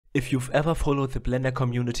If you've ever followed the Blender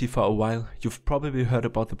community for a while, you've probably heard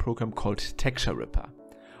about the program called Texture Ripper,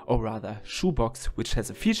 or rather Shoebox, which has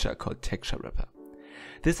a feature called Texture Ripper.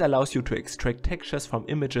 This allows you to extract textures from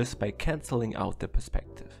images by cancelling out the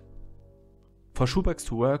perspective. For Shoebox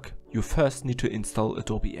to work, you first need to install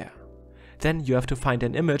Adobe Air. Then you have to find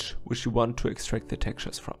an image which you want to extract the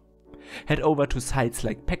textures from. Head over to sites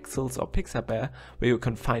like Pexels or Pixabay, where you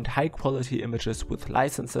can find high quality images with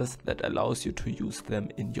licenses that allows you to use them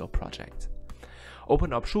in your project.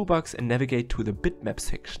 Open up Shoebox and navigate to the bitmap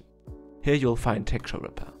section. Here you'll find Texture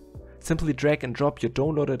Ripper. Simply drag and drop your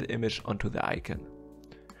downloaded image onto the icon.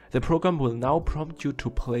 The program will now prompt you to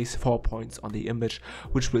place 4 points on the image,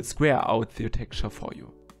 which will square out the texture for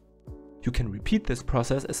you. You can repeat this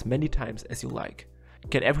process as many times as you like.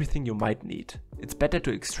 Get everything you might need. It's better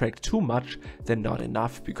to extract too much than not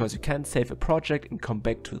enough, because you can save a project and come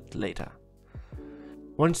back to it later.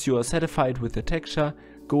 Once you are satisfied with the texture,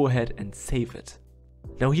 go ahead and save it.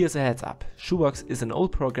 Now here's a heads up, Shoebox is an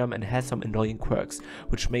old program and has some annoying quirks,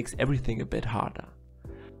 which makes everything a bit harder.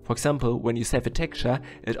 For example, when you save a texture,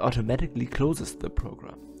 it automatically closes the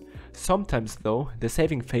program. Sometimes though, the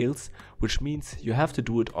saving fails, which means you have to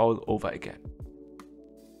do it all over again.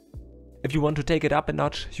 If you want to take it up a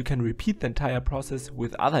notch, you can repeat the entire process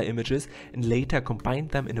with other images and later combine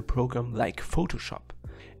them in a program like Photoshop.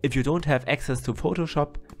 If you don't have access to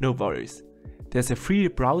Photoshop, no worries. There's a free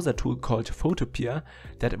browser tool called Photopea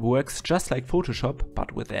that works just like Photoshop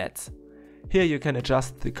but with ads. Here you can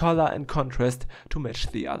adjust the color and contrast to match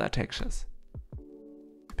the other textures.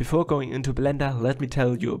 Before going into Blender, let me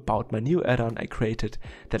tell you about my new add-on I created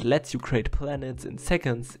that lets you create planets in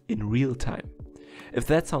seconds in real time. If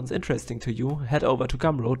that sounds interesting to you, head over to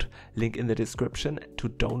Gumroad, link in the description, to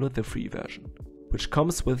download the free version, which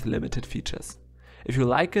comes with limited features. If you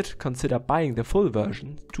like it, consider buying the full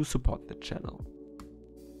version to support the channel.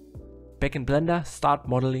 Back in Blender, start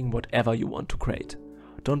modeling whatever you want to create.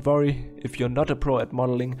 Don't worry, if you're not a pro at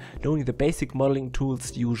modeling, knowing the basic modeling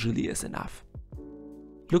tools usually is enough.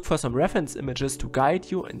 Look for some reference images to guide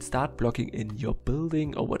you and start blocking in your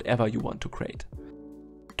building or whatever you want to create.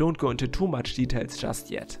 Don't go into too much details just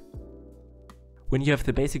yet. When you have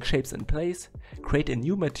the basic shapes in place, create a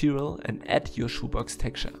new material and add your Shoebox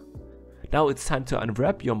texture. Now it's time to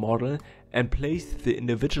unwrap your model and place the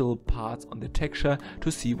individual parts on the texture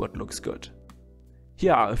to see what looks good.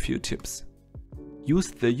 Here are a few tips. Use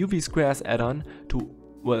the UV Squares add-on to,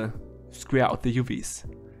 square out the UVs.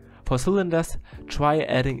 For cylinders, try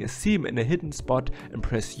adding a seam in a hidden spot and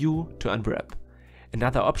press U to unwrap.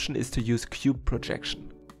 Another option is to use cube projection.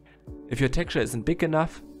 If your texture isn't big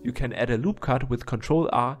enough, you can add a loop cut with Ctrl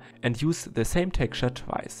R and use the same texture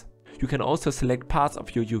twice. You can also select parts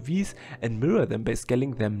of your UVs and mirror them by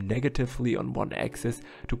scaling them negatively on one axis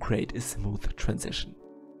to create a smooth transition.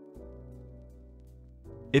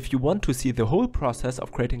 If you want to see the whole process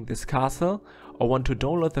of creating this castle or want to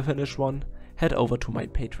download the finished one, head over to my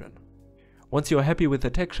Patreon. Once you are happy with the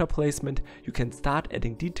texture placement, you can start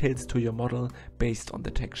adding details to your model based on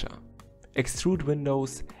the texture. Extrude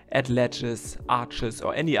windows, add ledges, arches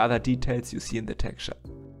or any other details you see in the texture.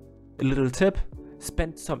 A little tip,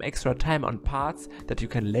 spend some extra time on parts that you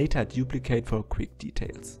can later duplicate for quick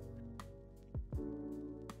details.